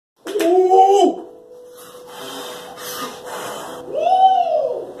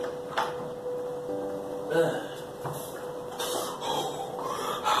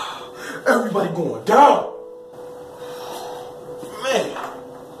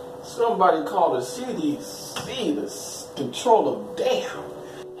Somebody call the CDC to control them down.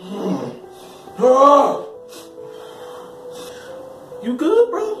 You good,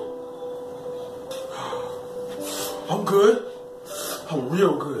 bro? I'm good. I'm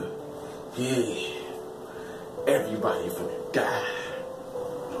real good. Yeah. Everybody finna die.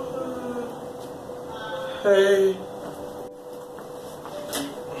 Hey.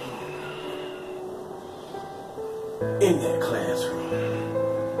 In that classroom.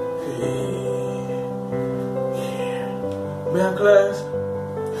 Yeah. Math class,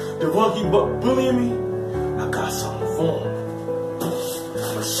 the one keep bullying me, I got something for him.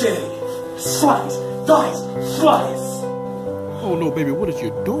 Machete, slice, dice, slice. Oh no, baby, what is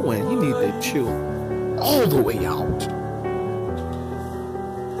you doing? You need to chill all the way out.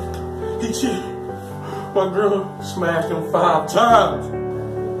 He cheated. My girl smashed him 5 times.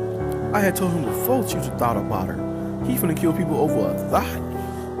 I had told him before she was a thought about her. He finna kill people over a thought.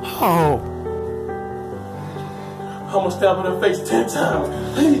 Oh. I'ma stab in her face 10 times.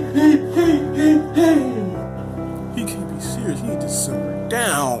 He can't be serious. He need to simmer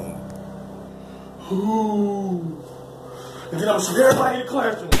down. Ooh. And then I'ma shoot everybody in the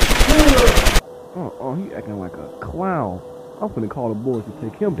classroom. Oh, he acting like a clown. I'm finna call the boys to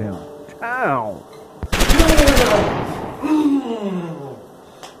take him down. Ow.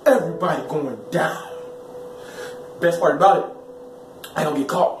 Everybody going down. Best part about it, I don't get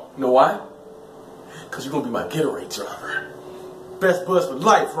caught. You know why? Because you're going to be my getaway driver. Best buzz for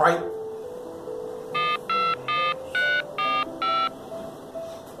life, right?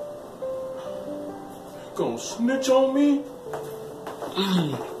 Gonna snitch on me?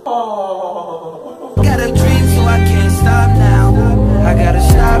 Oh.